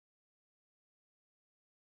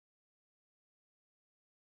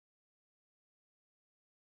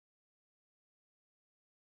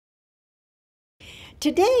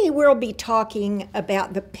Today we'll be talking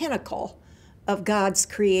about the pinnacle of God's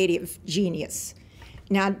creative genius.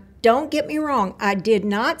 Now, don't get me wrong, I did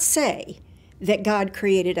not say that God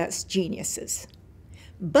created us geniuses,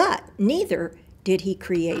 but neither did he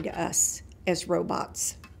create us as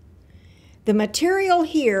robots. The material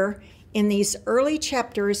here in these early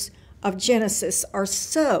chapters of Genesis are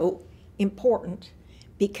so important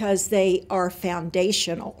because they are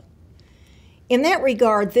foundational. In that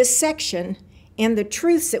regard, this section and the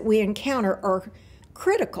truths that we encounter are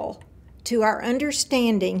critical to our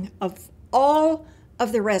understanding of all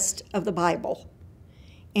of the rest of the Bible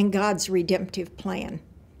and God's redemptive plan.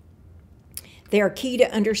 They are key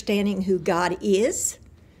to understanding who God is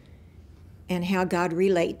and how God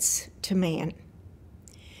relates to man.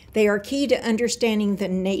 They are key to understanding the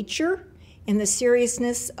nature and the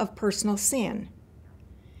seriousness of personal sin.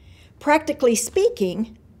 Practically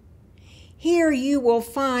speaking, here you will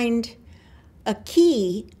find a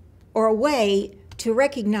key or a way to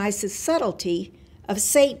recognize the subtlety of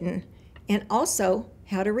Satan and also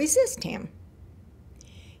how to resist him.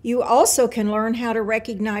 You also can learn how to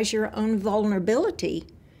recognize your own vulnerability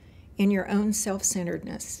and your own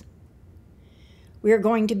self-centeredness. We are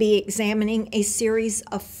going to be examining a series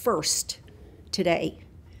of firsts today.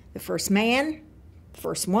 The first man, the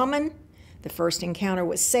first woman, the first encounter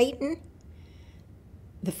with Satan,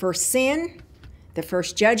 the first sin, the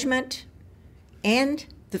first judgment, and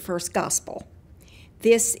the first gospel.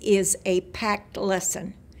 This is a packed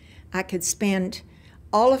lesson. I could spend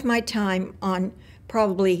all of my time on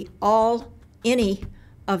probably any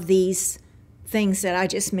of these things that I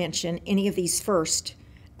just mentioned, any of these first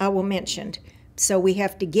I will mention. So we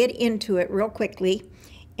have to get into it real quickly,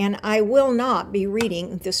 and I will not be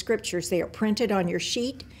reading the scriptures. They are printed on your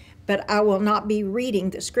sheet, but I will not be reading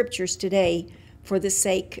the scriptures today for the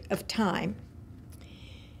sake of time.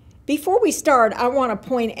 Before we start, I want to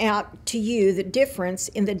point out to you the difference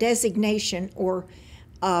in the designation or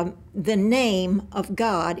the name of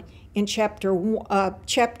God in chapter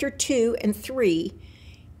 2 and 3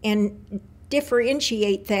 and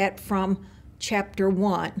differentiate that from chapter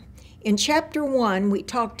 1. In chapter 1, we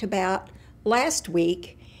talked about last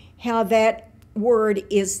week how that word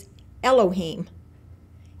is Elohim.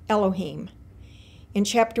 Elohim. In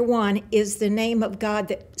chapter 1 is the name of God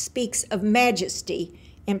that speaks of majesty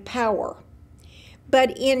and power.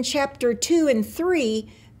 But in chapter 2 and 3,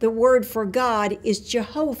 the word for God is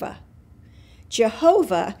Jehovah.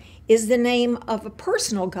 Jehovah is the name of a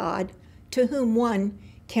personal God to whom one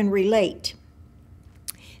can relate.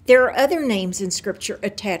 There are other names in Scripture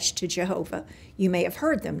attached to Jehovah. You may have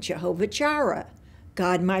heard them. Jehovah Jireh,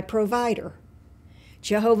 God my provider.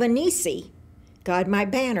 Jehovah Nissi, God my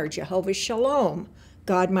banner. Jehovah Shalom,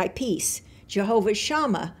 God my peace. Jehovah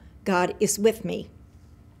Shammah, God is with me.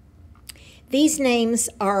 These names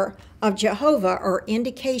of Jehovah are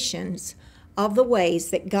indications of the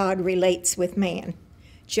ways that God relates with man.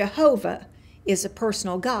 Jehovah is a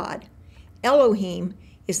personal God. Elohim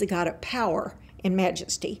is the God of power and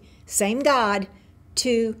majesty. Same God,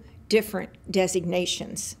 two different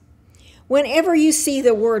designations. Whenever you see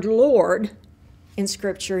the word Lord in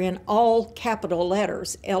Scripture in all capital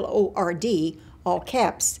letters, L-O-R-D, all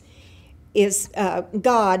caps, is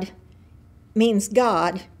God, means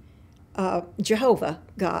God, Jehovah,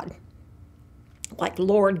 God. Like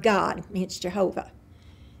Lord God means Jehovah,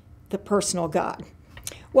 the personal God.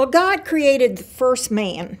 Well, God created the first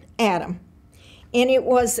man, Adam, and it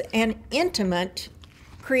was an intimate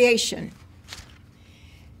creation.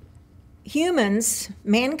 Humans,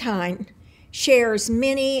 mankind, shares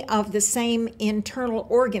many of the same internal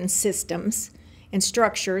organ systems and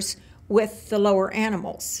structures with the lower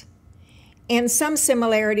animals, and some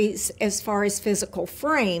similarities as far as physical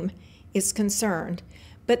frame is concerned.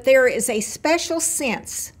 But there is a special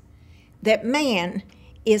sense that man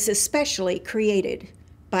is especially created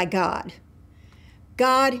by God.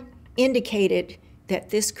 God indicated that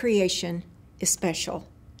this creation is special.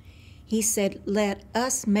 He said, let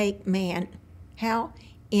us make man, how?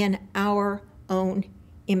 In our own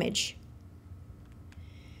image.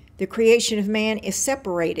 The creation of man is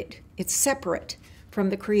separated. It's separate from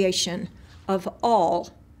the creation of all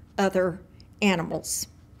other animals.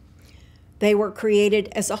 They were created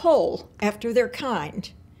as a whole after their kind,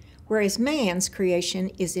 whereas man's creation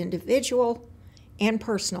is individual and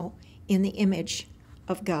personal in the image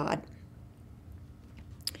of God.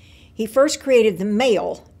 He first created the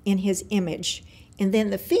male in his image, and then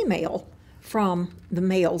the female from the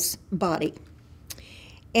male's body.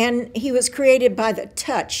 And he was created by the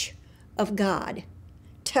touch of God.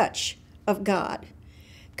 Touch of God.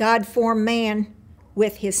 God formed man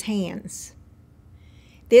with his hands.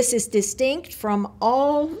 This is distinct from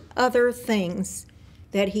all other things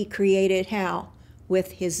that he created. How?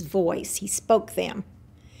 With his voice. He spoke them.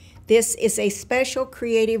 This is a special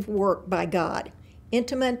creative work by God,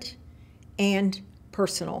 intimate and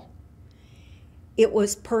personal. It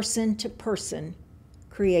was person-to-person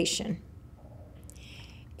creation.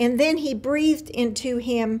 And then he breathed into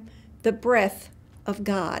him the breath of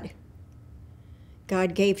God.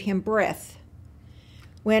 God gave him breath.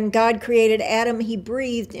 When God created Adam, he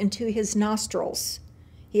breathed into his nostrils,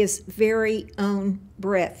 his very own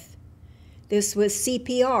breath. This was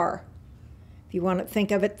CPR, if you want to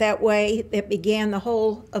think of it that way, that began the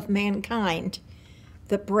whole of mankind,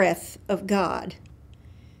 the breath of God.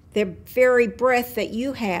 The very breath that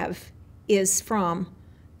you have is from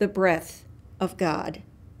the breath of God.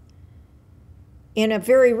 In a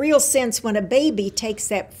very real sense, when a baby takes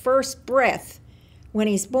that first breath when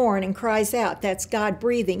he's born and cries out, that's God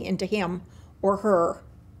breathing into him or her.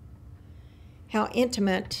 How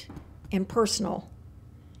intimate and personal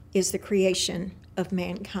is the creation of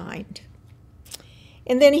mankind.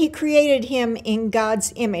 And then he created him in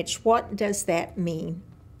God's image. What does that mean?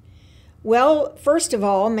 Well, first of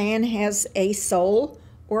all, man has a soul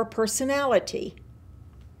or personality.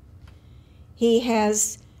 He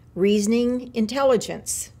has reasoning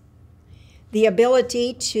intelligence, the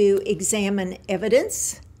ability to examine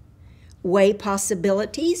evidence, weigh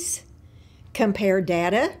possibilities, compare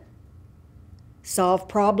data, solve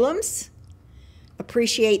problems,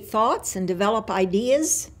 appreciate thoughts and develop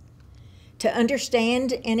ideas, to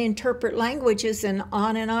understand and interpret languages, and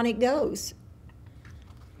on it goes.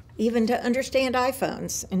 Even to understand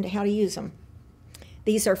iPhones and how to use them.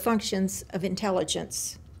 These are functions of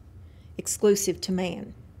intelligence exclusive to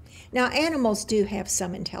man. Now, animals do have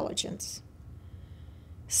some intelligence.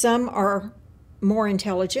 Some are more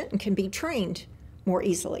intelligent and can be trained more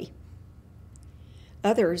easily.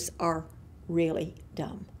 Others are really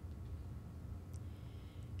dumb.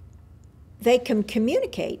 They can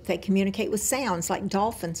communicate. They communicate with sounds like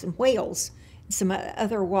dolphins and whales and some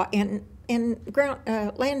other land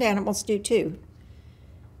animals do too.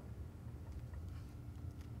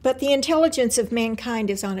 But the intelligence of mankind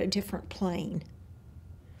is on a different plane.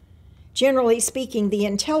 Generally speaking, the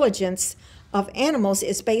intelligence of animals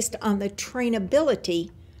is based on the trainability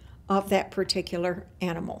of that particular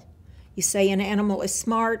animal. You say an animal is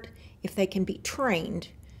smart if they can be trained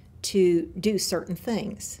to do certain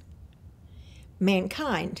things.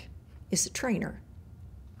 Mankind is a trainer.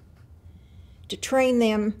 To train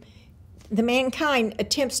them, the mankind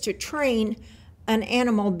attempts to train an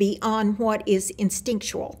animal beyond what is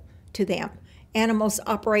instinctual to them. Animals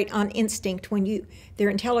operate on instinct when their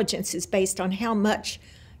intelligence is based on how much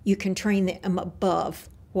you can train them above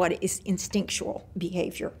what is instinctual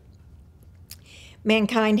behavior.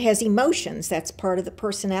 Mankind has emotions. That's part of the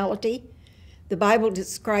personality. The Bible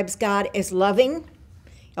describes God as loving.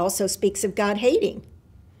 It also speaks of God hating,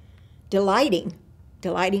 delighting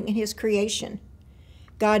in his creation.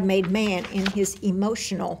 God made man in his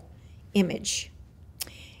emotional image.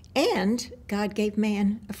 And God gave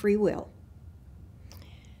man a free will.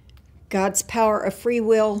 God's power of free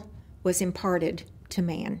will was imparted to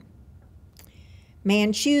man.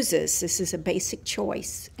 Man chooses. This is a basic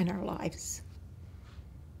choice in our lives.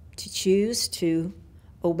 To choose to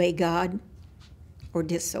obey God or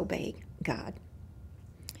disobey God.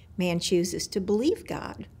 Man chooses to believe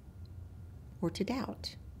God or to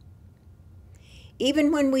doubt.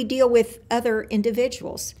 Even when we deal with other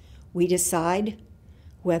individuals, we decide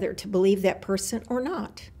whether to believe that person or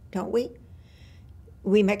not, don't we?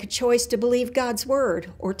 We make a choice to believe God's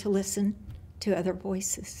word or to listen to other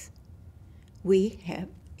voices. We have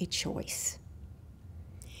a choice.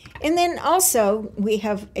 And then also we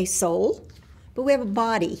have a soul, but we have a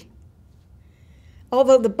body.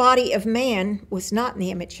 Although the body of man was not in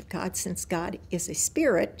the image of God, since God is a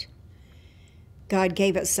spirit, God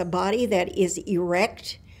gave us a body that is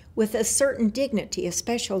erect with a certain dignity, a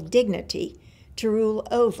special dignity, to rule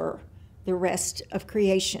over the rest of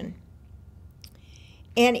creation.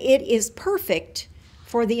 And it is perfect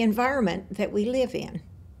for the environment that we live in.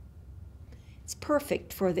 It's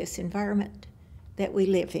perfect for this environment that we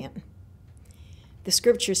live in. The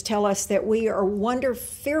scriptures tell us that we are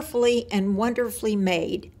fearfully and wonderfully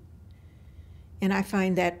made. And I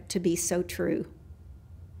find that to be so true.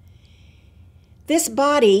 This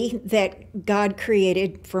body that God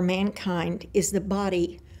created for mankind is the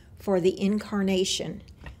body for the incarnation.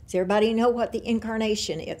 Does everybody know what the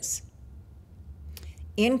incarnation is?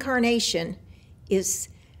 Incarnation is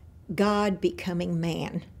God becoming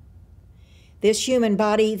man. This human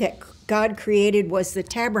body that God created was the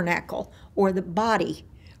tabernacle, or the body,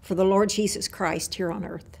 for the Lord Jesus Christ here on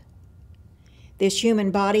earth. This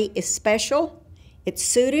human body is special. It's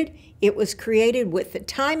suited. It was created with the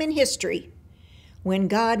time in history when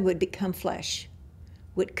God would become flesh,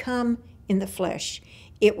 would come in the flesh.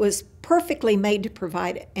 It was perfectly made to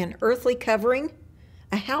provide an earthly covering,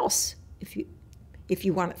 a house, if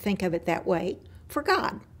you want to think of it that way, for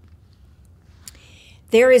God.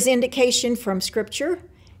 There is indication from Scripture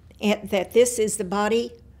that this is the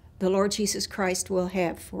body the Lord Jesus Christ will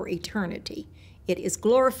have for eternity. It is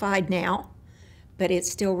glorified now, but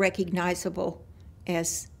it's still recognizable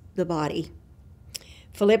as the body.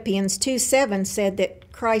 Philippians 2:7 said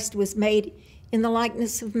that Christ was made in the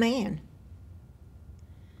likeness of man.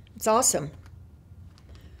 It's awesome.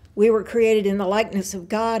 We were created in the likeness of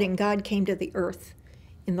God, and God came to the earth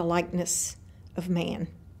in the likeness of man.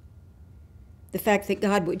 The fact that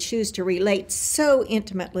God would choose to relate so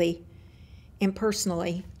intimately and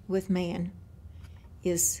personally with man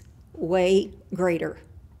is way greater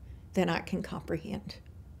than I can comprehend,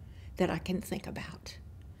 that I can think about,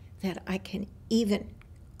 that I can even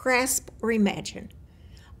grasp or imagine.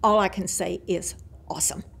 All I can say is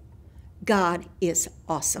awesome. God is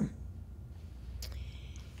awesome.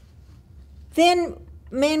 Then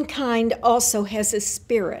mankind also has a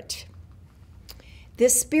spirit.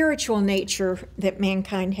 This spiritual nature that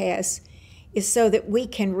mankind has is so that we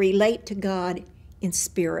can relate to God in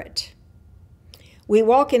spirit. We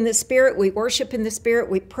walk in the Spirit, we worship in the Spirit,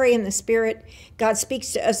 we pray in the Spirit. God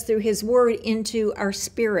speaks to us through His Word into our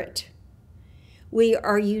spirit. We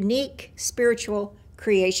are unique spiritual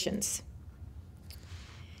creations.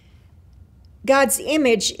 God's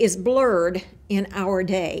image is blurred in our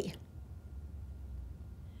day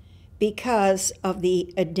because of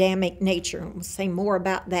the Adamic nature. We'll say more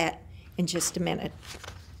about that in just a minute.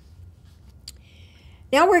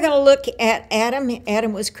 Now we're going to look at Adam.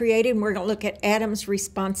 Adam was created, and we're going to look at Adam's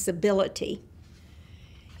responsibility.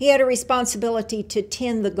 He had a responsibility to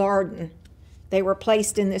tend the garden. They were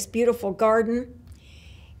placed in this beautiful garden,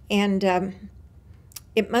 and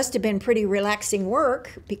it must have been pretty relaxing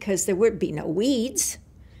work because there would be no weeds.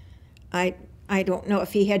 I don't know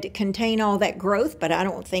if he had to contain all that growth, but I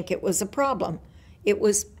don't think it was a problem. It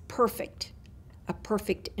was perfect, a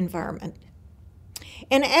perfect environment.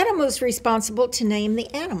 And Adam was responsible to name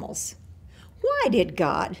the animals. Why did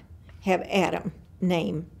God have Adam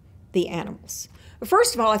name the animals? Well,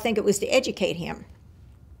 first of all, I think it was to educate him.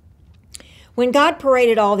 When God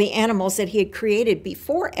paraded all the animals that He had created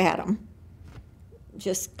before Adam,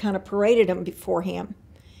 just kind of paraded them before him,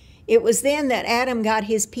 it was then that Adam got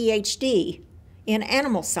his PhD in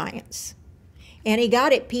animal science, and he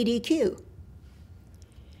got it PDQ.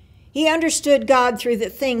 He understood God through the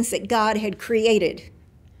things that God had created.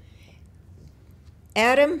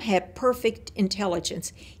 Adam had perfect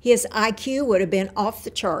intelligence. His IQ would have been off the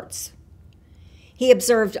charts. He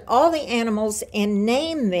observed all the animals and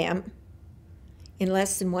named them in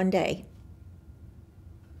less than one day.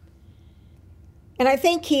 And I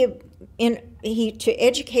think he to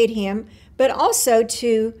educate him, but also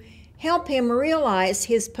to help him realize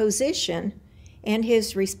his position and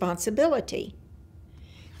his responsibility.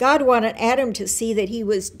 God wanted Adam to see that he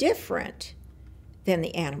was different than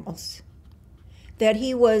the animals, that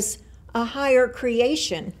he was a higher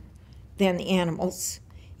creation than the animals,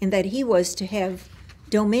 and that he was to have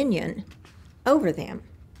dominion over them.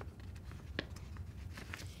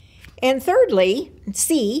 And thirdly,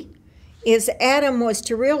 C, is Adam was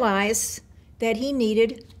to realize that he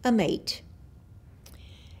needed a mate.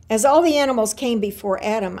 As all the animals came before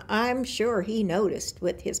Adam, I'm sure he noticed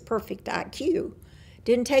with his perfect IQ.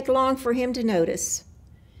 Didn't take long for him to notice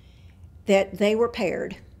that they were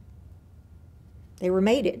paired. They were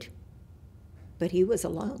mated, but he was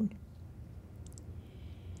alone.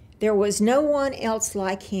 There was no one else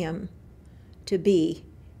like him to be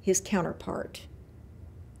his counterpart.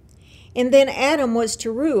 And then Adam was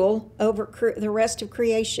to rule over the rest of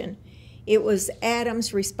creation. It was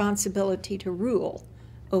Adam's responsibility to rule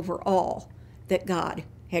over all that God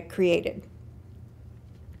had created.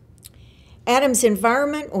 Adam's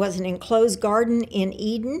environment was an enclosed garden in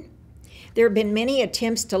Eden. There have been many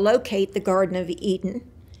attempts to locate the Garden of Eden,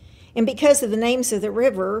 and because of the names of the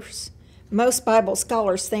rivers, most Bible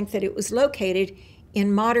scholars think that it was located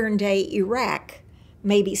in modern-day Iraq,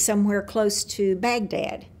 maybe somewhere close to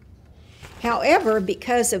Baghdad. However,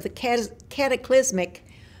 because of the cataclysmic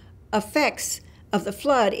effects of the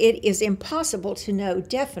flood, it is impossible to know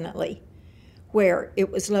definitely where it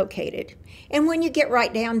was located. And when you get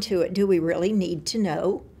right down to it, do we really need to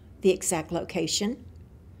know the exact location?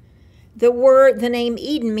 The name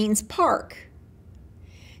Eden means park,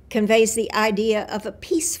 conveys the idea of a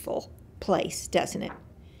peaceful place, doesn't it?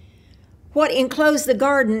 What enclosed the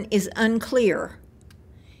garden is unclear.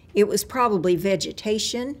 It was probably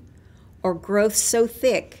vegetation or growth so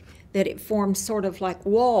thick that it formed sort of like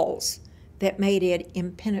walls that made it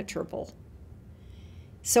impenetrable.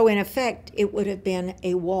 So in effect, it would have been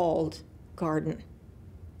a walled garden.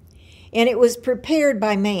 And it was prepared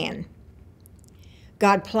by man.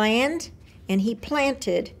 God planned and he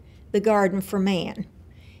planted the garden for man.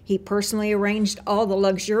 He personally arranged all the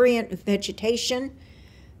luxuriant vegetation,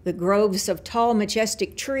 the groves of tall,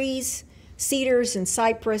 majestic trees, cedars and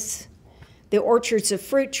cypress, the orchards of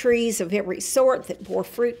fruit trees of every sort that bore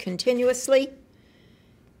fruit continuously.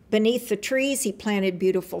 Beneath the trees, he planted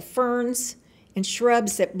beautiful ferns and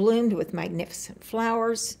shrubs that bloomed with magnificent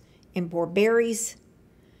flowers and bore berries.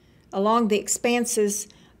 Along the expanses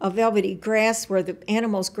of velvety grass where the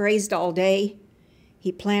animals grazed all day,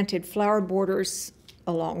 he planted flower borders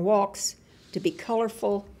along walks to be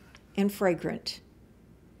colorful and fragrant.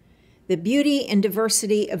 The beauty and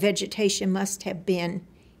diversity of vegetation must have been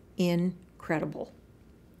incredible.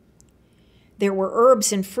 There were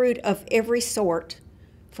herbs and fruit of every sort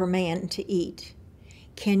for man to eat.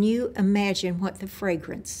 Can you imagine what the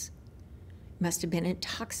fragrance must have been?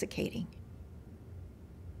 Intoxicating.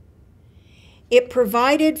 It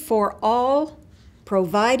provided for all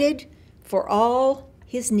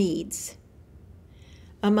his needs.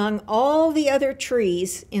 Among all the other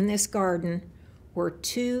trees in this garden were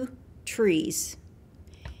 2 trees.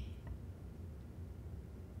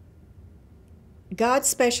 God's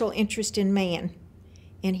special interest in man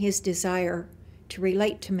and his desire to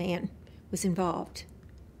relate to man was involved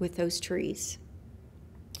with those trees.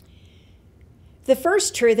 The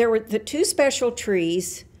first tree, there were the 2 special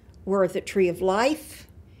trees were the tree of life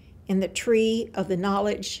and the tree of the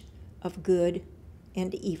knowledge of good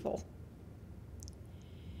and evil.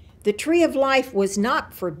 The tree of life was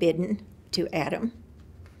not forbidden to Adam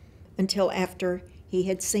until after he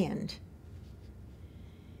had sinned.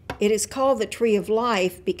 It is called the tree of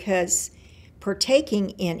life because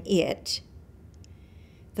partaking in it,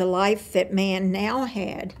 the life that man now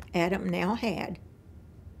had, Adam now had,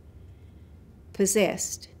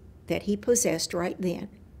 possessed, that he possessed right then,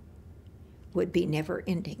 would be never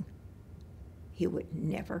ending. He would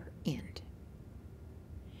never end.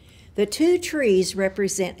 The 2 trees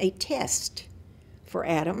represent a test for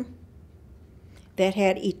Adam that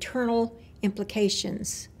had eternal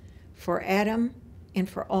implications for Adam and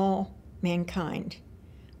for all mankind,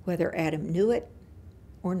 whether Adam knew it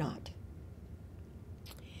or not.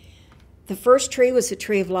 The first tree was the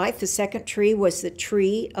tree of life. The second tree was the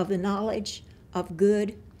tree of the knowledge of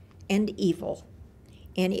good and evil,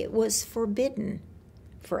 and it was forbidden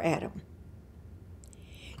for Adam.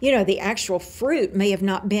 You know, the actual fruit may have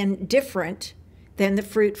not been different than the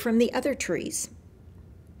fruit from the other trees.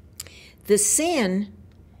 The sin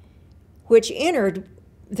which entered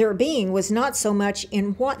their being was not so much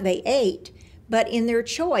in what they ate, but in their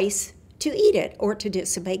choice to eat it or to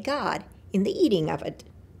disobey God in the eating of it.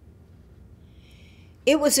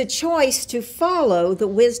 It was a choice to follow the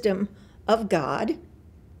wisdom of God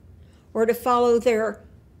or to follow their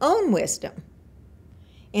own wisdom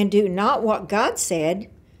and do not what God said,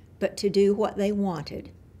 but to do what they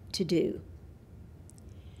wanted to do.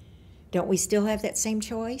 Don't we still have that same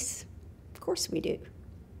choice? Of course we do.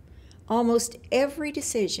 Almost every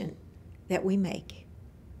decision that we make.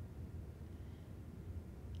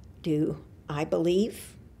 Do I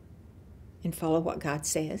believe and follow what God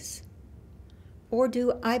says? Or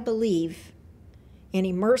do I believe and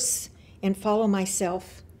immerse and follow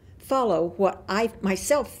what I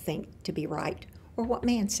myself think to be right or what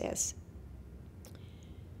man says?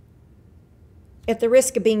 At the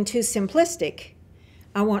risk of being too simplistic,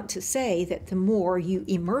 I want to say that the more you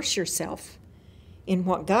immerse yourself in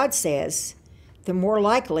what God says, the more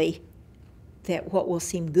likely that what will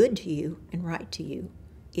seem good to you and right to you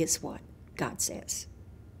is what God says.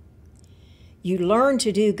 You learn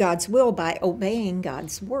to do God's will by obeying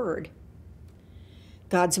God's word.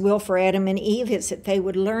 God's will for Adam and Eve is that they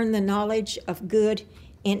would learn the knowledge of good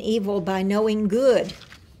and evil by knowing good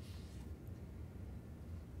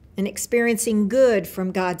and experiencing good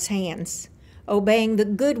from God's hands, obeying the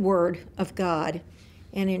good word of God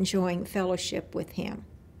and enjoying fellowship with him.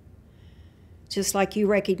 Just like you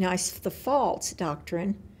recognize the false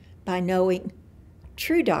doctrine by knowing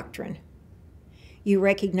true doctrine, you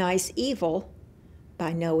recognize evil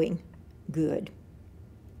by knowing good.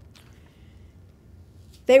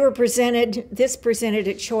 This presented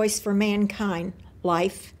a choice for mankind,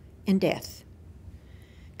 life and death.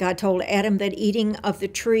 God told Adam that eating of the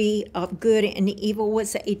tree of good and evil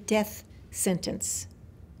was a death sentence.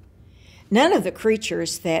 None of the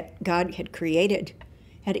creatures that God had created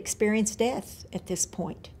had experienced death at this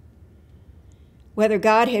point. Whether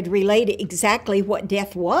God had relayed exactly what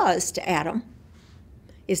death was to Adam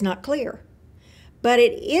is not clear. But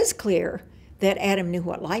it is clear that Adam knew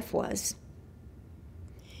what life was.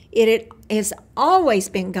 It has always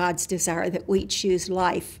been God's desire that we choose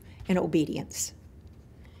life and obedience.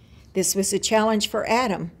 This was a challenge for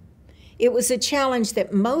Adam. It was a challenge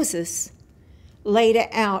that Moses laid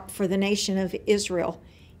out for the nation of Israel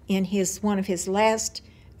in one of his last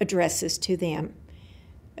addresses to them.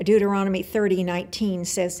 Deuteronomy 30:19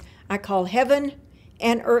 says, I call heaven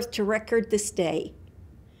and earth to record this day.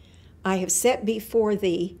 I have set before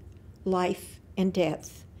thee life and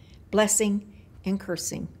death, blessing and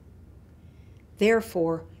cursing.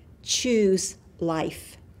 Therefore, choose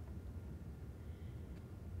life.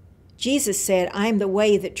 Jesus said, I am the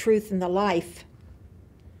way, the truth, and the life.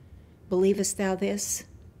 Believest thou this?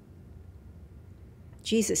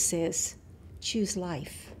 Jesus says, choose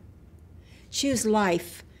life. Choose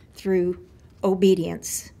life through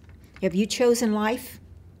obedience. Have you chosen life?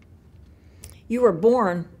 You were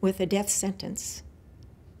born with a death sentence.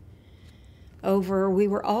 We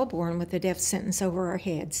were all born with a death sentence over our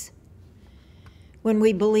heads. When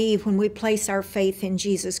we believe, when we place our faith in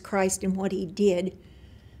Jesus Christ and what he did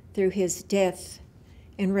through his death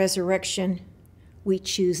and resurrection, we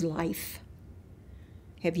choose life.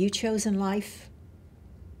 Have you chosen life?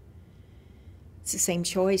 It's the same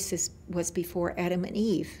choice as was before Adam and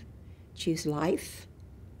Eve. Choose life,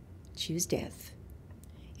 choose death.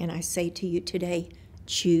 And I say to you today,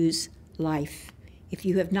 choose life if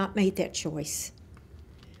you have not made that choice.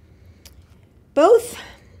 Both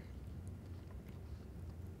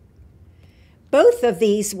of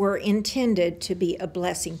these were intended to be a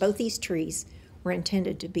blessing. Both these trees were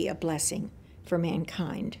intended to be a blessing for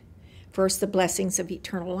mankind. First, the blessings of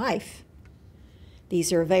eternal life.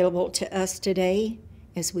 These are available to us today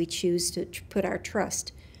as we choose to put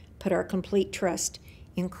our complete trust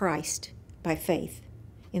in Christ by faith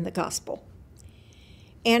in the gospel.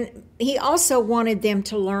 And he also wanted them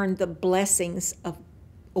to learn the blessings of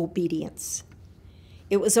obedience.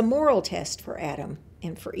 It was a moral test for Adam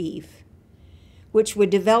and for Eve, which would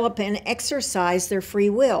develop and exercise their free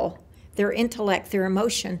will, their intellect, their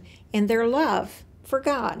emotion, and their love for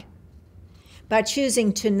God. By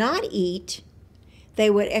choosing to not eat, they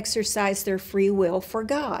would exercise their free will for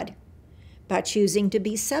God by choosing to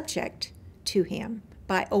be subject to him,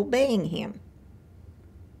 by obeying him.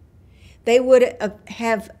 They would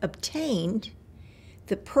have obtained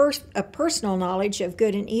a personal knowledge of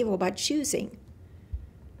good and evil by choosing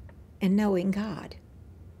and knowing God.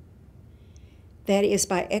 That is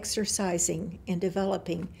by exercising and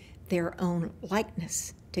developing their own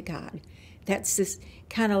likeness to God. That's this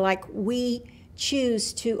kind of like we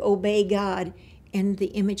choose to obey God, and the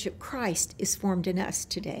image of Christ is formed in us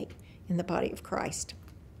today in the body of Christ.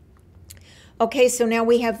 Okay, so now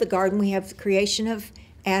we have the garden. We have the creation of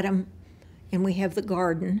Adam, and we have the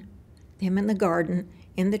garden, him in the garden,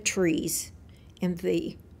 and the trees, and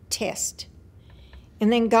the test.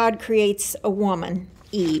 And then God creates a woman,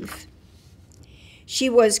 Eve. She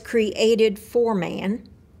was created for man.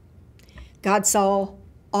 God saw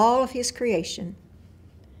all of his creation,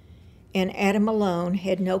 and Adam alone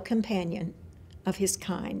had no companion of his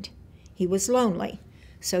kind. He was lonely.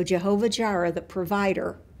 So Jehovah Jireh, the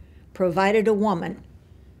provider, provided a woman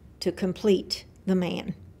to complete the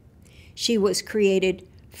man. She was created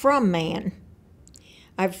from man.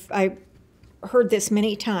 I've heard this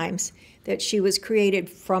many times, that she was created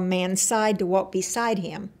from man's side to walk beside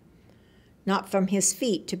him, not from his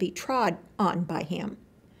feet to be trod on by him,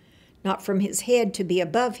 not from his head to be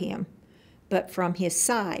above him, but from his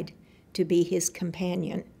side to be his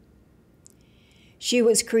companion. She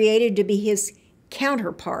was created to be his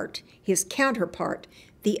counterpart,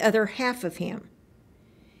 the other half of him,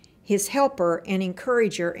 his helper and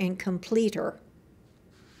encourager and completer.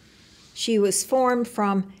 She was formed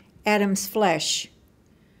from Adam's flesh,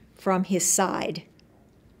 from his side,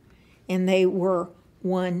 and they were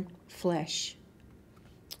one flesh.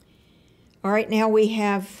 All right, now we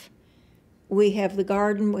have the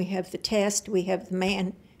garden, we have the test, we have the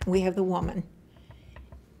man, we have the woman.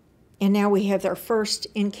 And now we have our first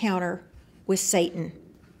encounter with Satan.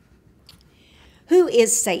 Who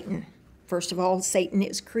is Satan? First of all, Satan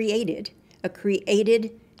is created, a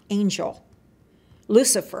created angel.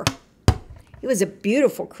 Lucifer, he was a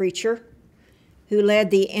beautiful creature who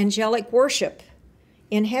led the angelic worship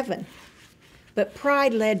in heaven. But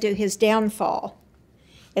pride led to his downfall.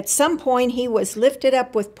 At some point, he was lifted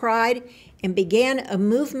up with pride and began a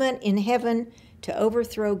movement in heaven to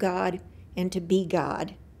overthrow God and to be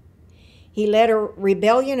God. He led a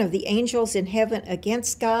rebellion of the angels in heaven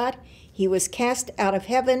against God. He was cast out of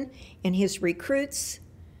heaven, and he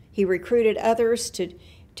recruited others to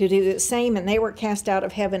do the same, and they were cast out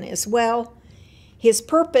of heaven as well. His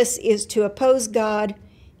purpose is to oppose God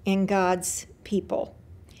and God's people.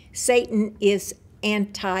 Satan is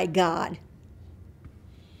anti-God.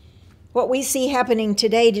 What we see happening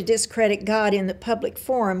today to discredit God in the public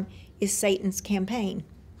forum is Satan's campaign.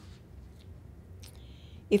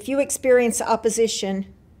 If you experience opposition,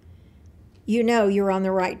 you know you're on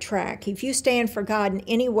the right track. If you stand for God in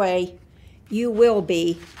any way, you will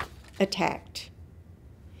be attacked.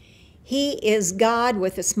 He is God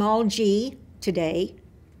with a small g today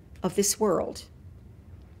of this world.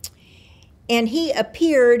 And he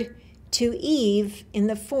appeared to Eve in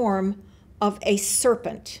the form of a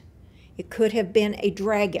serpent. It could have been a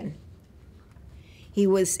dragon. He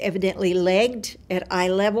was evidently legged at eye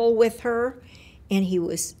level with her, and he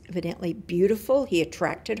was evidently beautiful. He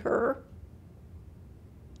attracted her.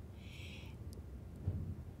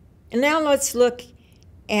 And now let's look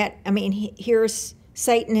at, here's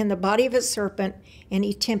Satan in the body of a serpent, and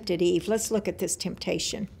he tempted Eve. Let's look at this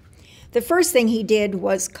temptation. The first thing he did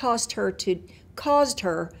was caused her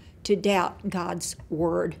to doubt God's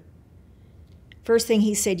word. First thing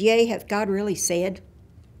he said, yea, hath God really said?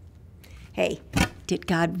 Hey, did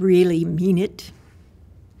God really mean it?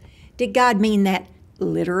 Did God mean that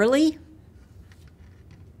literally?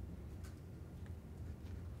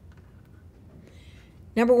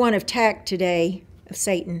 Number one attack today of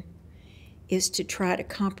Satan is to try to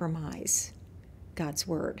compromise God's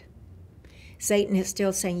word. Satan is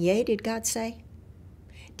still saying, yea, did God say?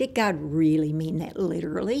 Did God really mean that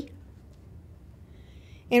literally?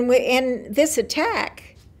 And this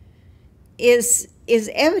attack is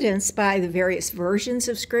evidenced by the various versions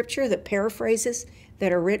of Scripture, the paraphrases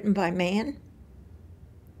that are written by man.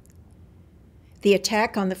 The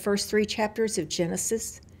attack on the first 3 chapters of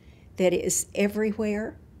Genesis that is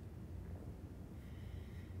everywhere.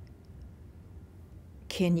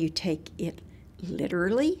 Can you take it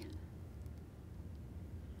literally?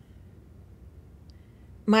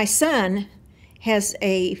 My son has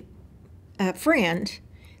a friend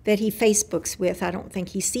that he Facebooks with. I don't think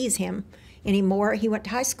he sees him anymore. He went to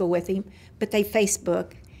high school with him, but they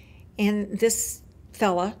Facebook. And this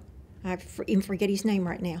fella, I even forget his name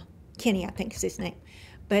right now. Kenny, I think is his name.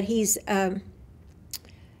 But he's a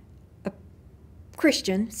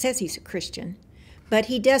Christian, says he's a Christian, but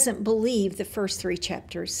he doesn't believe the first 3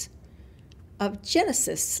 chapters of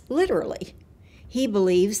Genesis, literally. He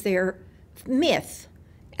believes they're myth,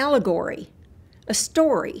 allegory, a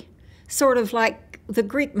story, sort of like the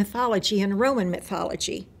Greek mythology and Roman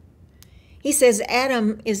mythology. He says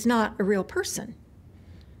Adam is not a real person,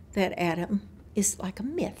 that Adam is like a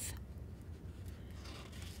myth.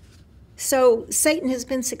 So Satan has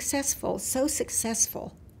been successful, so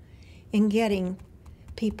successful in getting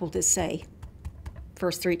people to say,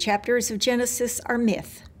 first 3 chapters of Genesis are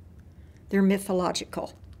myth. They're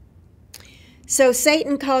mythological. So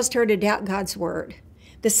Satan caused her to doubt God's word.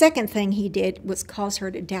 The second thing he did was cause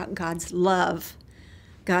her to doubt God's love.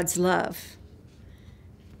 God's love.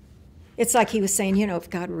 It's like he was saying, if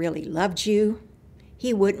God really loved you,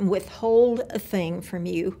 he wouldn't withhold a thing from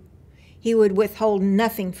you. He would withhold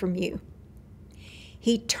nothing from you.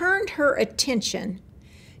 He turned her attention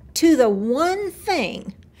to the one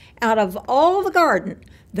thing out of all the garden,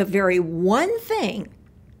 the very one thing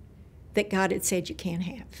that God had said you can't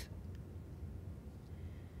have.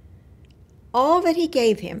 All that he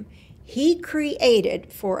gave him, he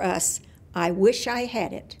created for us, I wish I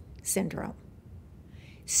had it syndrome.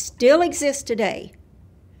 Still exists today.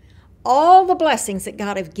 All the blessings that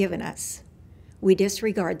God has given us, we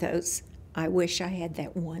disregard those. I wish I had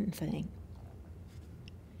that one thing.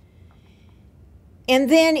 And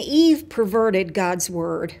then Eve perverted God's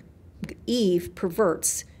word. Eve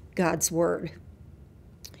perverts God's word.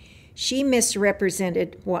 She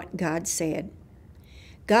misrepresented what God said.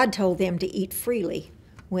 God told them to eat freely.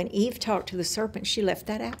 When Eve talked to the serpent, she left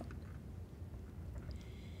that out.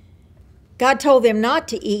 God told them not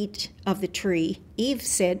to eat of the tree. Eve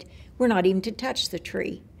said, we're not even to touch the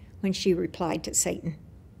tree, when she replied to Satan.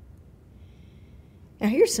 Now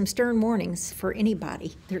here's some stern warnings for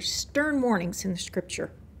anybody. There's stern warnings in the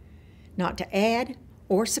Scripture not to add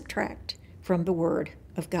or subtract from the Word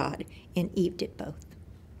of God, and Eve did both.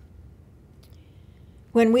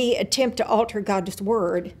 When we attempt to alter God's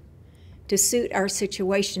word to suit our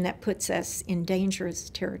situation, that puts us in dangerous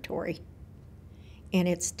territory. And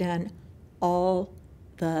it's done all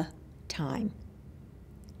the time.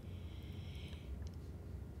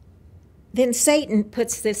 Then Satan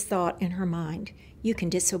puts this thought in her mind: you can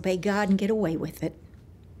disobey God and get away with it.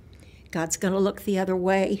 God's going to look the other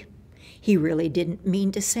way. He really didn't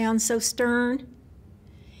mean to sound so stern.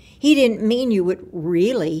 He didn't mean you would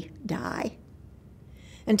really die.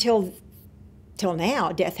 Until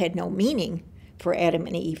now, death had no meaning for Adam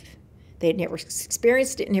and Eve. They had never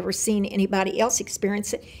experienced it, never seen anybody else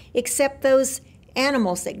experience it, except those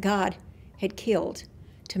animals that God had killed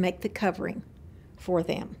to make the covering for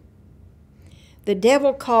them. The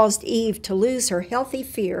devil caused Eve to lose her healthy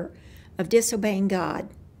fear of disobeying God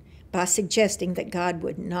by suggesting that God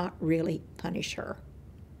would not really punish her.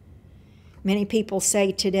 Many people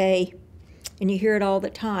say today, and you hear it all the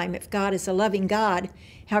time, if God is a loving God,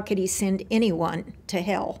 how could he send anyone to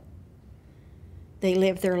hell? They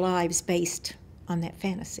live their lives based on that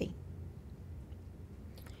fantasy.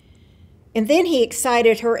 And then he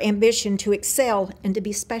excited her ambition to excel and to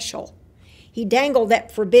be special. He dangled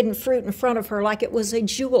that forbidden fruit in front of her like it was a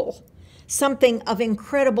jewel, something of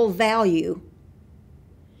incredible value.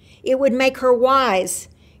 It would make her wise,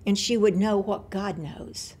 and she would know what God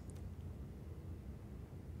knows.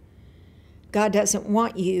 God doesn't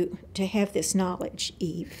want you to have this knowledge,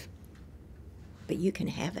 Eve, but you can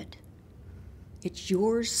have it. It's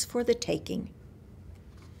yours for the taking.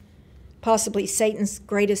 Possibly Satan's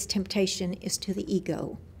greatest temptation is to the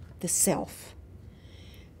ego, the self,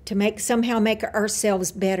 to somehow make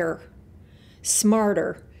ourselves better,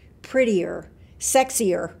 smarter, prettier,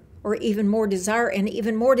 sexier, or even more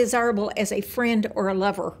desirable as a friend or a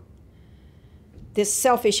lover. This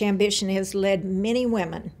selfish ambition has led many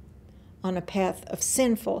women on a path of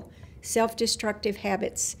sinful, self-destructive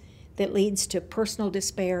habits that leads to personal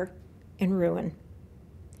despair and ruin.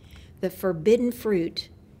 The forbidden fruit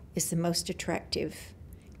is the most attractive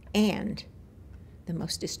and the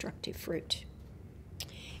most destructive fruit.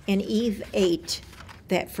 And Eve ate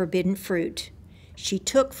that forbidden fruit. She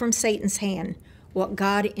took from Satan's hand what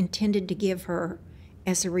God intended to give her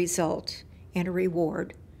as a result and a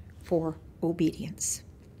reward for obedience.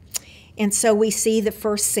 And so we see the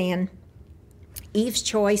first sin. Eve's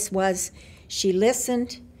choice was she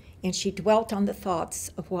listened and she dwelt on the thoughts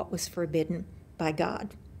of what was forbidden by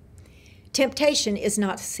God. Temptation is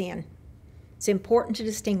not a sin. It's important to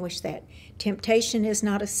distinguish that. Temptation is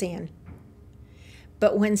not a sin.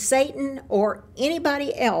 But when Satan or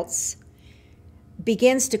anybody else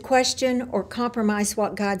begins to question or compromise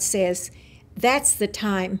what God says, that's the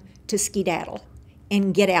time to skedaddle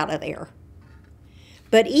and get out of there.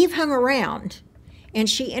 But Eve hung around, and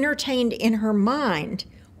she entertained in her mind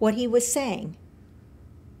what he was saying.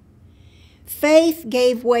 Faith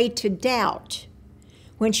gave way to doubt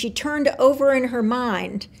when she turned over in her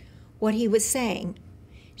mind what he was saying.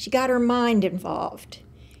 She got her mind involved,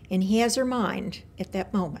 and he has her mind at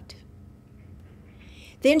that moment.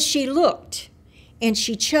 Then she looked, and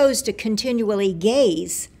she chose to continually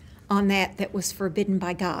gaze on that was forbidden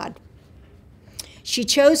by God. She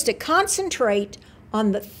chose to concentrate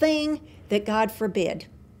on the thing that God forbid.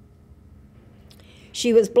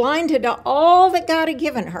 She was blinded to all that God had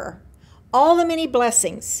given her, all the many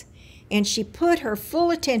blessings, and she put her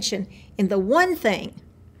full attention in the one thing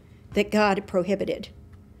that God had prohibited.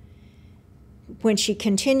 When she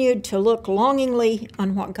continued to look longingly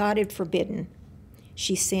on what God had forbidden,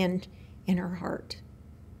 she sinned in her heart.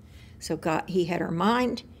 So he had her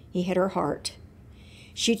mind, he had her heart.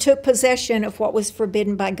 She took possession of what was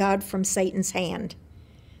forbidden by God from Satan's hand.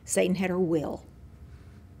 Satan had her will.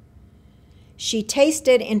 She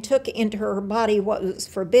tasted and took into her body what was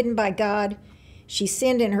forbidden by God. She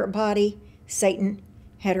sinned in her body. Satan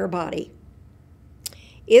had her body.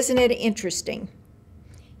 Isn't it interesting?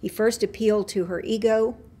 He first appealed to her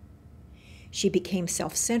ego. She became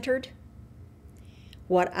self-centered.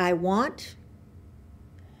 What I want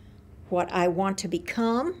to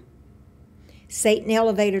become. Satan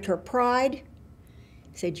elevated her pride.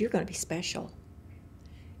 He said, you're going to be special.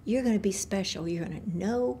 You're going to be special. You're going to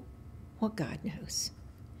know what God knows.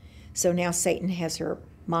 So now Satan has her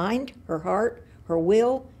mind, her heart, her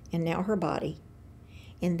will, and now her body.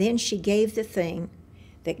 And then she gave the thing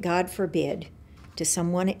that God forbid to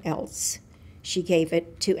someone else. She gave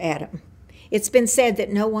it to Adam. It's been said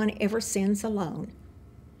that no one ever sins alone.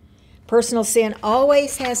 Personal sin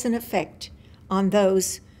always has an effect on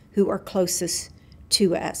those who are closest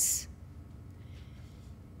to us.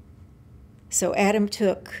 So Adam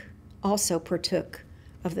also partook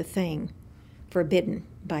of the thing forbidden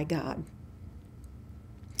by God.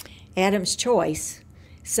 Adam's choice,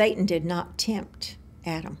 Satan did not tempt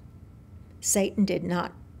Adam. Satan did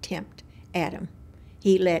not tempt Adam.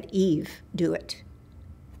 He let Eve do it.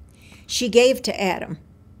 She gave to Adam,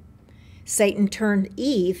 Satan turned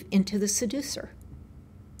Eve into the seducer.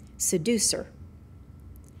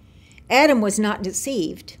 Adam was not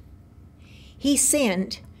deceived. He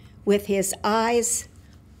sinned with his eyes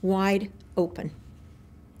wide open.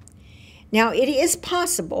 Now, it is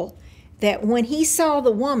possible that when he saw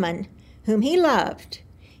the woman whom he loved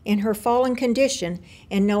in her fallen condition,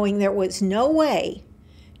 and knowing there was no way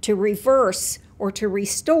to reverse or to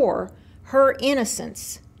restore her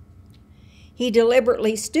innocence, he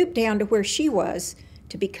deliberately stooped down to where she was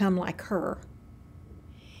to become like her.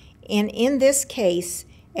 And in this case,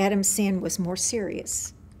 Adam's sin was more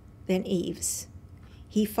serious than Eve's.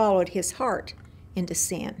 He followed his heart into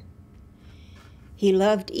sin. He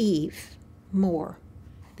loved Eve more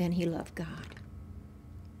than he loved God.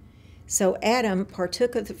 So Adam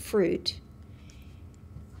partook of the fruit.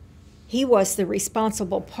 He was the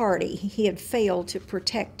responsible party. He had failed to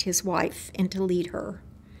protect his wife and to lead her.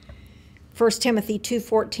 1 Timothy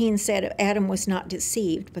 2:14 said Adam was not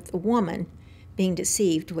deceived, but the woman being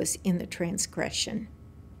deceived was in the transgression.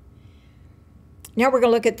 Now we're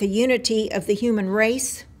going to look at the unity of the human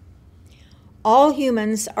race. All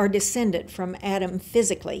humans are descended from Adam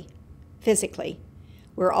physically.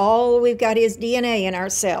 We've got his DNA in our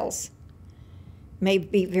cells. May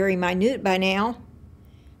be very minute by now,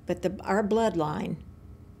 but our bloodline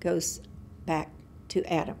goes back to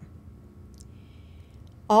Adam.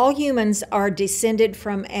 All humans are descended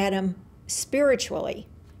from Adam spiritually,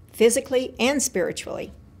 physically and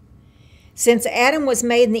spiritually. Since Adam was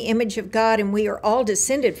made in the image of God and we are all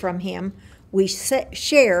descended from him, we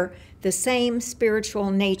share the same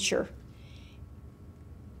spiritual nature.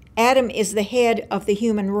 Adam is the head of the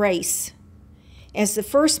human race. As the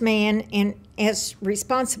first man and as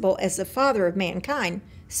responsible as the father of mankind,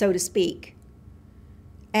 so to speak,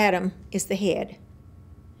 Adam is the head.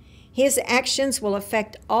 His actions will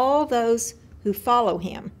affect all those who follow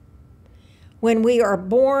him. When we are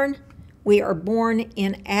born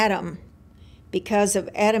in Adam because of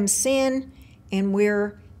Adam's sin, and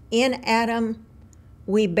we're in Adam,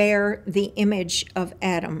 we bear the image of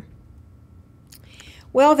Adam.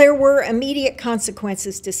 Well, there were immediate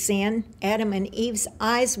consequences to sin. Adam and Eve's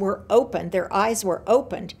eyes were opened. Their eyes were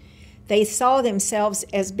opened. They saw themselves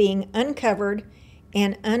as being uncovered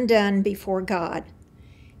and undone before God.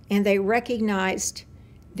 And they recognized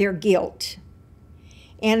their guilt.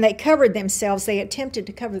 And they covered themselves. They attempted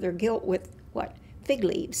to cover their guilt with what? Fig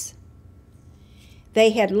leaves. They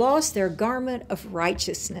had lost their garment of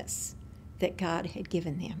righteousness that God had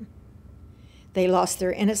given them. They lost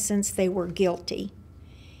their innocence. They were guilty.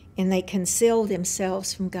 And they concealed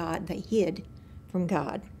themselves from God. They hid from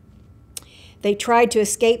God. They tried to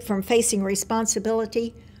escape from facing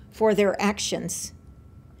responsibility for their actions.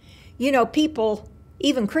 You know, people,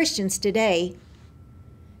 even Christians today,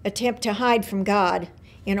 attempt to hide from God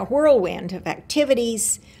in a whirlwind of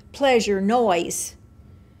activities, pleasure, noise,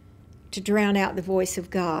 to drown out the voice of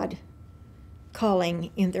God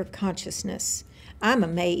calling in their consciousness. I'm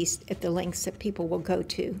amazed at the lengths that people will go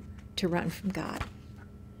to run from God,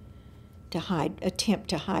 to attempt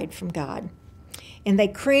to hide from God. And they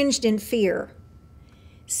cringed in fear.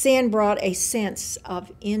 Sin brought a sense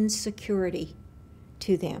of insecurity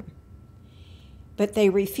to them. But they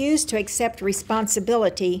refused to accept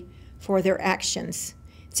responsibility for their actions.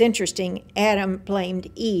 It's interesting, Adam blamed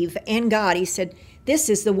Eve and God. He said, "This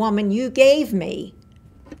is the woman you gave me."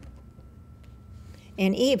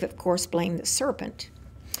 And Eve, of course, blamed the serpent.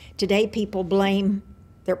 Today, people blame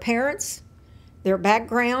their parents, their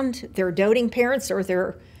background, their doting parents, or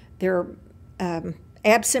their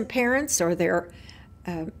absent parents, or their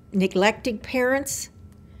neglected parents.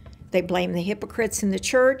 They blame the hypocrites in the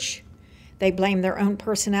church. They blame their own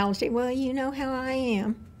personality. Well, you know how I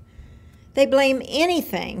am. They blame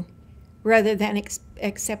anything rather than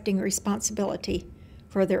accepting responsibility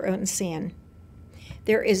for their own sin.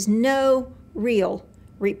 There is no real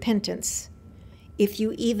repentance if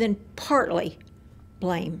you even partly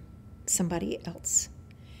blame somebody else.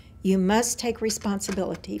 You must take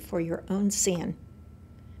responsibility for your own sin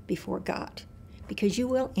before God, because you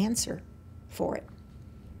will answer for it.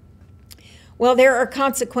 Well, there are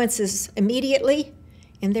consequences immediately,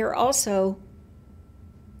 and there are also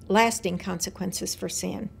lasting consequences for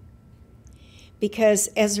sin. Because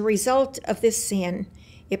as a result of this sin,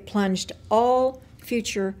 it plunged all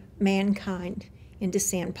future mankind into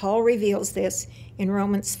sin. Paul reveals this in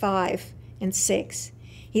Romans 5 and 6.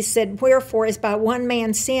 He said, "Wherefore, as by one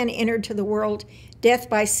man's sin entered to the world, death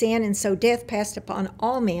by sin, and so death passed upon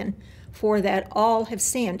all men, for that all have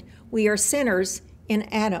sinned." We are sinners in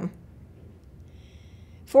Adam.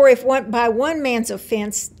 "For if by one man's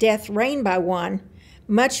offense death reigned by one,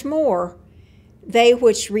 much more They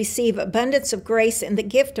which receive abundance of grace and the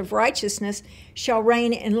gift of righteousness shall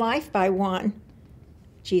reign in life by one,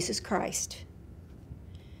 Jesus Christ.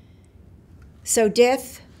 So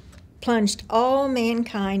death plunged all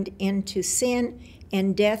mankind into sin,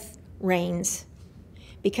 and death reigns.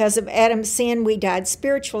 Because of Adam's sin, we died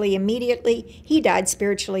spiritually immediately. He died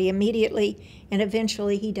spiritually immediately, and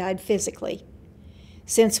eventually he died physically.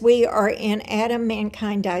 Since we are in Adam,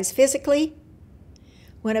 mankind dies physically.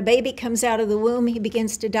 When a baby comes out of the womb, he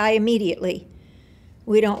begins to die immediately.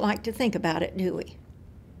 We don't like to think about it, do we?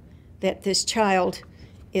 That this child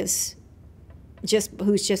who's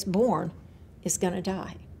just born is going to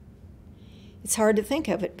die. It's hard to think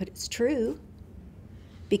of it, but it's true.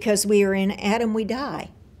 Because we are in Adam, we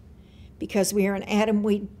die. Because we are in Adam,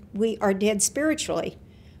 we are dead spiritually.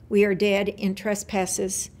 We are dead in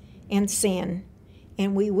trespasses and sin,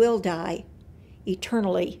 and we will die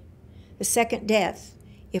eternally, the second death,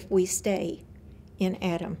 if we stay in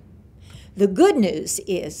Adam. The good news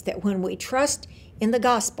is that when we trust in the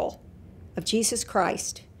gospel of Jesus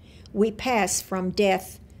Christ, we pass from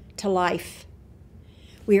death to life.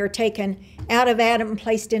 We are taken out of Adam,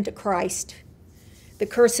 placed into Christ. The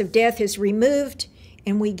curse of death is removed,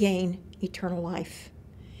 and we gain eternal life.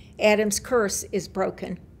 Adam's curse is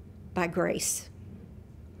broken by grace.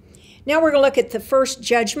 Now we're going to look at the first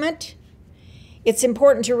judgment. It's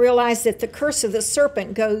important to realize that the curse of the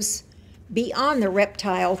serpent goes beyond the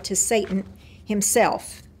reptile to Satan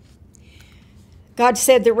himself. God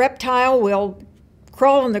said the reptile will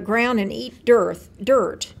crawl on the ground and eat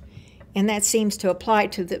dirt, and that seems to apply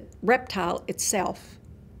to the reptile itself.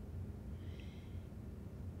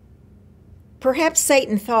 Perhaps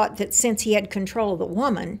Satan thought that since he had control of the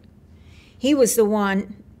woman, he was the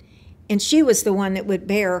one, and she was the one that would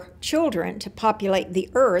bear children to populate the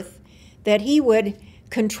earth, that he would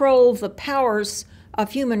control the powers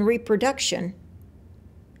of human reproduction.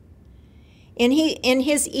 In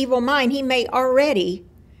his evil mind, he may already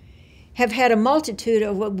have had a multitude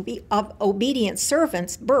of obedient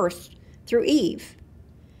servants birthed through Eve.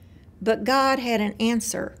 But God had an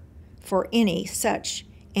answer for any such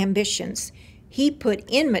ambitions. He put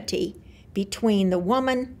enmity between the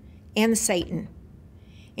woman and Satan,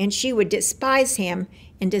 and she would despise him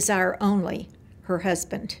and desire only her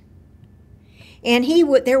husband. And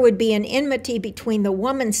there would be an enmity between the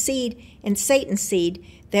woman's seed and Satan's seed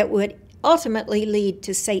that would ultimately lead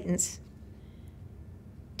to Satan's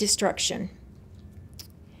destruction.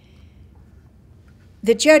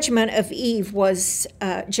 The judgment of Eve was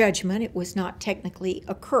judgment. It was not technically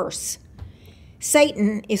a curse.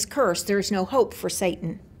 Satan is cursed. There is no hope for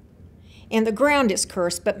Satan. And the ground is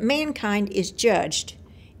cursed, but mankind is judged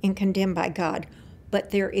and condemned by God. But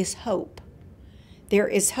there is hope. There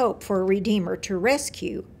is hope for a Redeemer to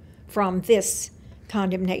rescue from this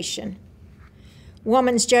condemnation.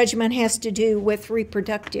 Woman's judgment has to do with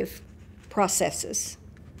reproductive processes,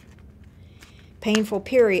 painful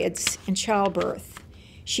periods, and childbirth.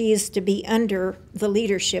 She is to be under the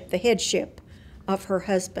leadership, the headship of her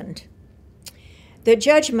husband. The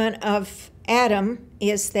judgment of Adam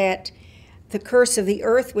is that the curse of the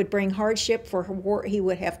earth would bring hardship for he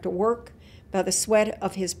would have to work by the sweat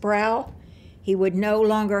of his brow. He would no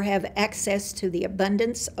longer have access to the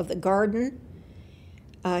abundance of the garden.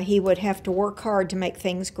 He would have to work hard to make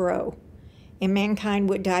things grow. And mankind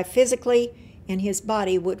would die physically, and his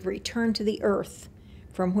body would return to the earth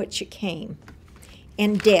from which it came.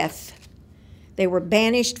 And death. They were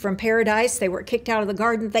banished from paradise. They were kicked out of the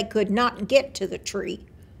garden. They could not get to the tree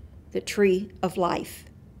of life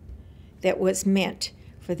that was meant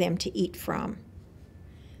for them to eat from.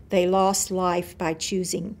 They lost life by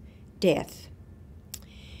choosing death.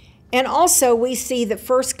 And also we see the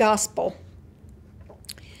first gospel.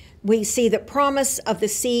 We see the promise of the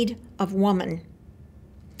seed of woman.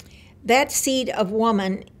 That seed of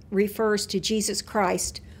woman refers to Jesus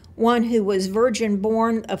Christ, one who was virgin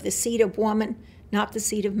born of the seed of woman, not the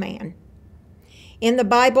seed of man. In the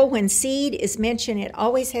Bible, when seed is mentioned, it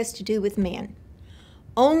always has to do with men.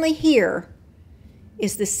 Only here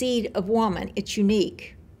is the seed of woman. It's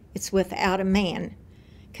unique. It's without a man,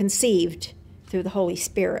 conceived through the Holy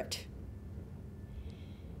Spirit.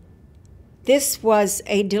 This was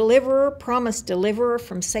a deliverer, promised deliverer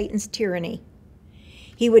from Satan's tyranny.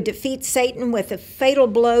 He would defeat Satan with a fatal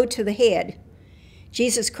blow to the head.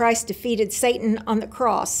 Jesus Christ defeated Satan on the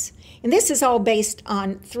cross. And this is all based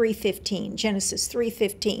on 3:15, Genesis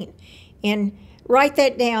 3:15. And write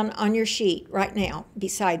that down on your sheet right now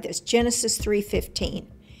beside this, Genesis 3:15.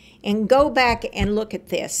 And go back and look at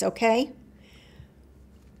this, okay?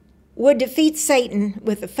 Would defeat Satan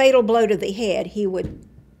with a fatal blow to the head. He would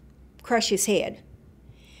crush his head.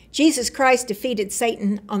 Jesus Christ defeated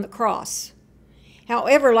Satan on the cross.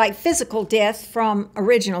 However, like physical death from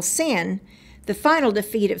original sin, the final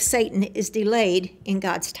defeat of Satan is delayed in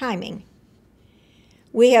God's timing.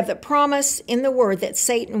 We have the promise in the Word that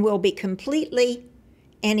Satan will be completely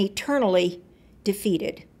and eternally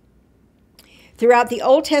defeated. Throughout the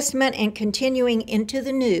Old Testament and continuing into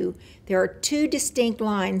the New, there are two distinct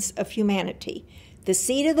lines of humanity: the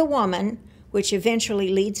seed of the woman, which eventually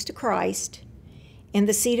leads to Christ, and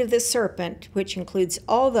the seed of the serpent, which includes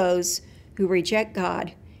all those who reject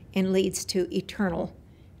God and leads to eternal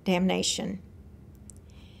damnation.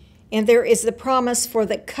 And there is the promise for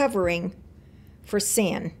the covering for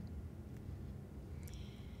sin.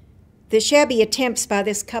 The shabby attempts by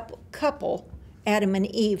this couple, Adam and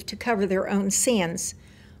Eve, to cover their own sins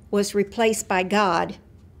was replaced by God,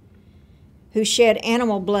 who shed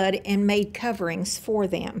animal blood and made coverings for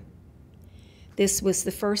them. This was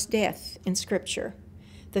the first death in Scripture,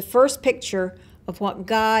 the first picture of what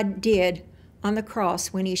God did on the cross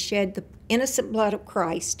when he shed the innocent blood of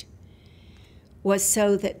Christ was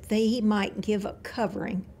so that he might give a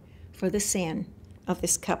covering for the sin of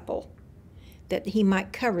this couple, that he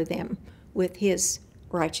might cover them with his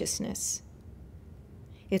righteousness.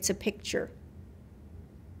 It's a picture,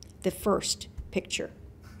 the first picture.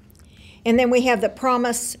 And then we have the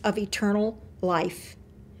promise of eternal life.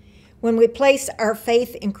 When we place our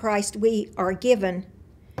faith in Christ, we are given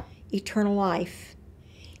eternal life.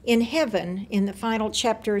 In heaven, in the final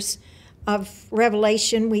chapters of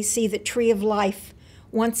Revelation, we see the tree of life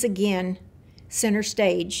once again center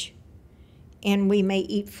stage, and we may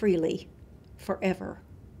eat freely forever.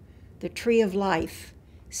 The tree of life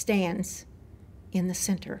stands in the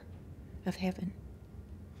center of heaven.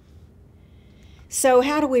 So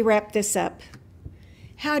how do we wrap this up?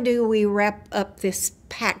 How do we wrap up this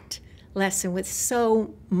packed lesson with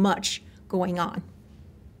so much going on?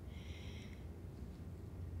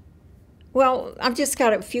 Well, I've just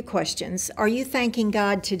got a few questions. Are you thanking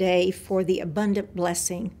God today for the abundant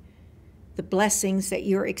blessing, the blessings that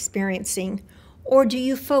you're experiencing, or do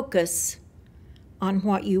you focus on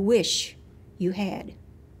what you wish you had?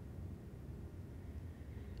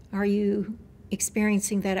 Are you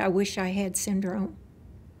experiencing that I wish I had syndrome?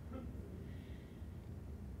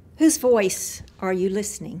 Whose voice are you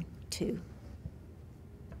listening to?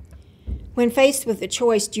 When faced with a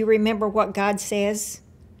choice, do you remember what God says?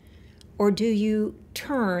 Or do you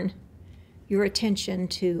turn your attention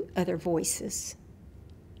to other voices?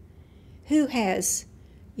 Who has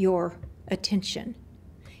your attention?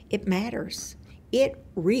 It matters. It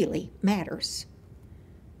really matters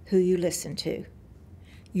who you listen to.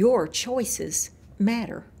 Your choices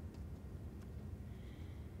matter.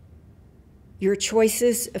 Your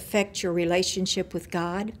choices affect your relationship with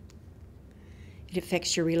God. It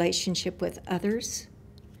affects your relationship with others.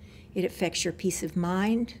 It affects your peace of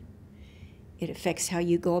mind. It affects how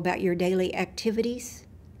you go about your daily activities.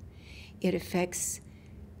 It affects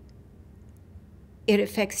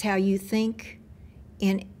how you think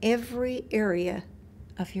in every area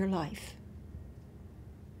of your life.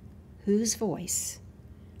 Whose voice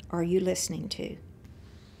are you listening to?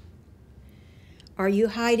 Are you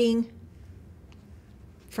hiding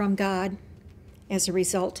from God as a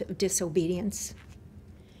result of disobedience?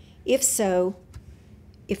 If so,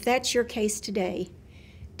 if that's your case today,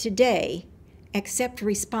 accept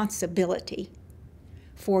responsibility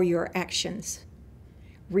for your actions.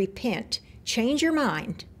 Repent. Change your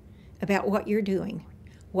mind about what you're doing,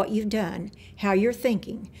 what you've done, how you're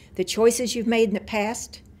thinking, the choices you've made in the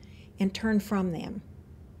past, and turn from them.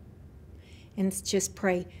 And just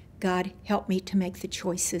pray, God, help me to make the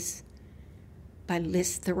choices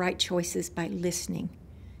the right choices by listening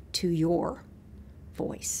to your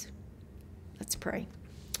voice. Let's pray.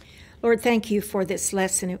 Lord, thank you for this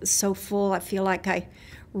lesson. It was so full. I feel like I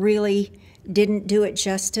really didn't do it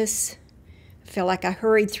justice. I feel like I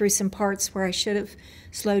hurried through some parts where I should have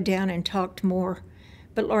slowed down and talked more.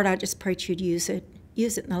 But Lord, I just pray that you'd use it.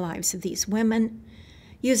 Use it in the lives of these women.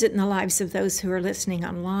 Use it in the lives of those who are listening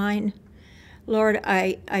online. Lord,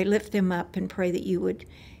 I lift them up and pray that you would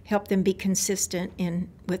help them be consistent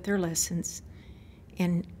with their lessons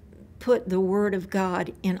and put the Word of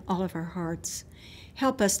God in all of our hearts.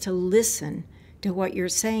 Help us to listen to what you're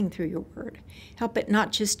saying through your Word. Help it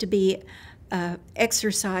not just to be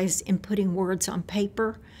exercise in putting words on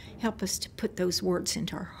paper. Help us to put those words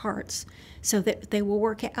into our hearts so that they will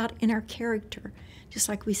work out in our character. Just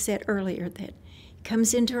like we said earlier, that it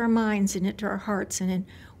comes into our minds and into our hearts and then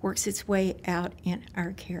works its way out in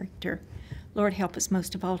our character. Lord, help us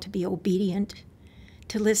most of all to be obedient,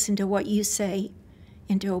 to listen to what you say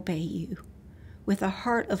and to obey you with a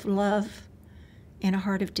heart of love and a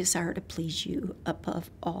heart of desire to please you above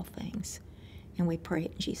all things. And we pray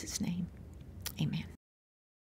it in Jesus' name. Amen.